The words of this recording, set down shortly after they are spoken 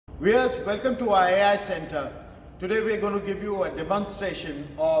Viewers, welcome to our AI Center. Today we are going to give you a demonstration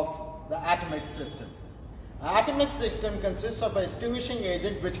of the Atom X system. Our Atom X system consists of an extinguishing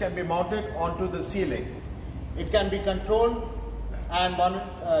agent which can be mounted onto the ceiling. It can be controlled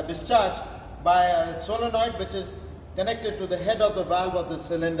and discharged by a solenoid which is connected to the head of the valve of the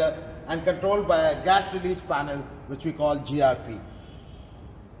cylinder and controlled by a gas release panel which we call GRP.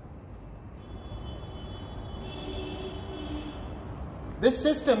 This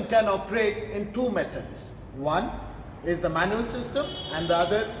system can operate in two methods. One is the manual system and the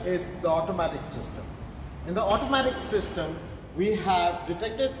other is the automatic system. In the automatic system, we have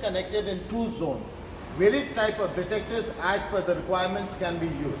detectors connected in two zones. Various types of detectors as per the requirements can be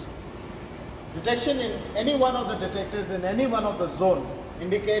used. Detection in any one of the detectors in any one of the zone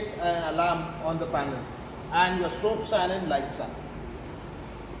indicates an alarm on the panel and your strobe siren lights up.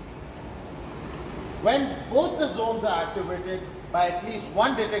 When both the zones are activated by at least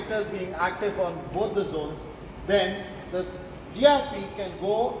one detector being active on both the zones, then the GRP can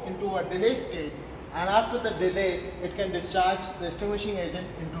go into a delay stage, and after the delay it can discharge the extinguishing agent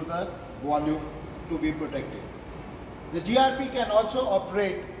into the volume to be protected. The GRP can also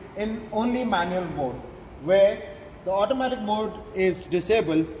operate in only manual mode, where the automatic mode is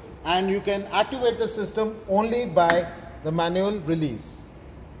disabled and you can activate the system only by the manual release.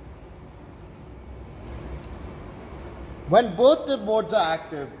 When both the modes are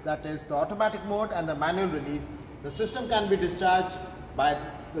active, that is the automatic mode and the manual release, the system can be discharged by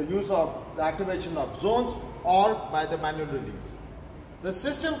the use of the activation of zones or by the manual release. The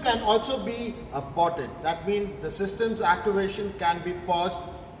system can also be aborted. That means the system's activation can be paused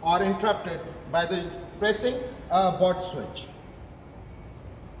or interrupted by the pressing a abort switch.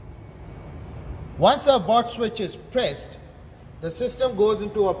 Once the abort switch is pressed, the system goes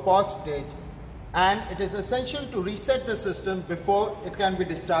into a pause stage, and it is essential to reset the system before it can be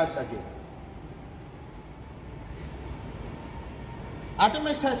discharged again. Atom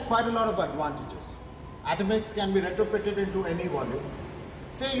X has quite a lot of advantages. Atom X can be retrofitted into any volume.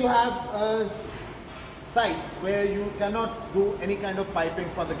 Say you have a site where you cannot do any kind of piping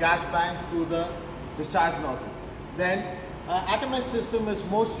from the gas bank to the discharge nozzle. Then Atom X system is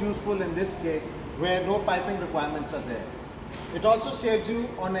most useful in this case where no piping requirements are there. It also saves you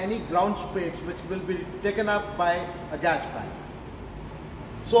on any ground space which will be taken up by a gas bank.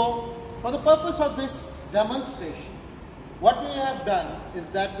 So, for the purpose of this demonstration, what we have done is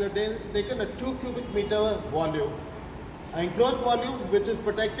that we have taken a 2 cubic meter volume, an enclosed volume which is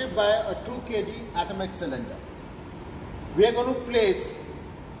protected by a 2 kg Atom X cylinder. We are going to place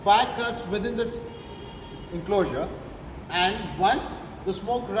 5 cups within this enclosure, and once the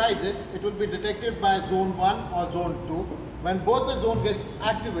smoke rises, it will be detected by zone 1 or zone 2. When both the zone gets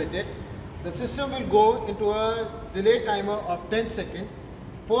activated, the system will go into a delay timer of 10 seconds.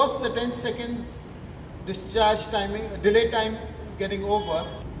 Post the 10-second discharge timing, delay time getting over,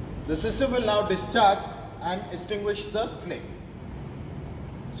 the system will now discharge and extinguish the flame.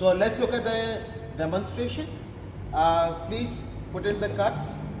 So let's look at the demonstration. Please put in the cups.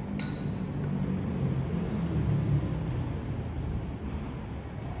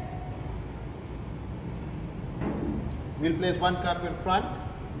 We'll place 1 cup in front,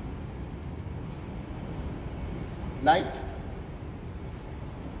 light,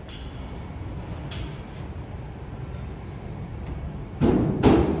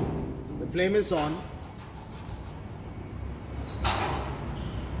 the flame is on.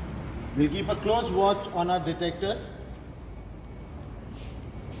 We'll keep a close watch on our detectors.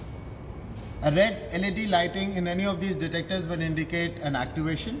 A red LED lighting in any of these detectors will indicate an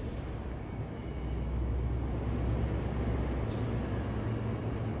activation.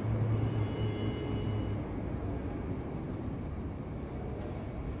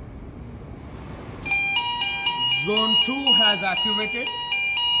 Zone 2 has activated,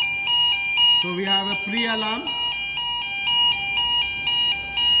 so we have a pre-alarm.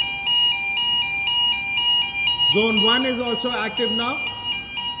 Zone 1 is also active now.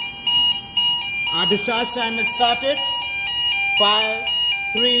 Our discharge time is started. 5,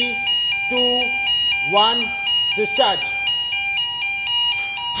 3, 2, 1, discharge.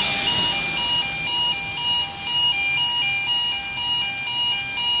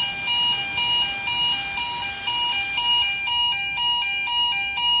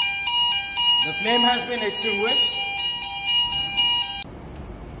 The flame has been extinguished.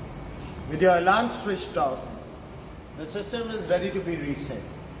 With your alarm switched off, the system is ready to be reset.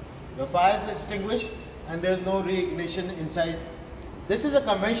 The fire is extinguished and there is no reignition inside. This is a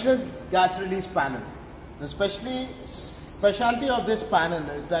conventional gas release panel. The specialty of this panel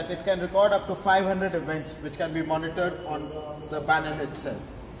is that it can record up to 500 events which can be monitored on the panel itself.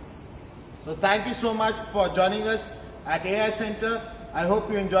 So thank you so much for joining us at AI Center. I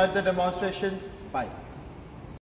hope you enjoyed the demonstration. Bye.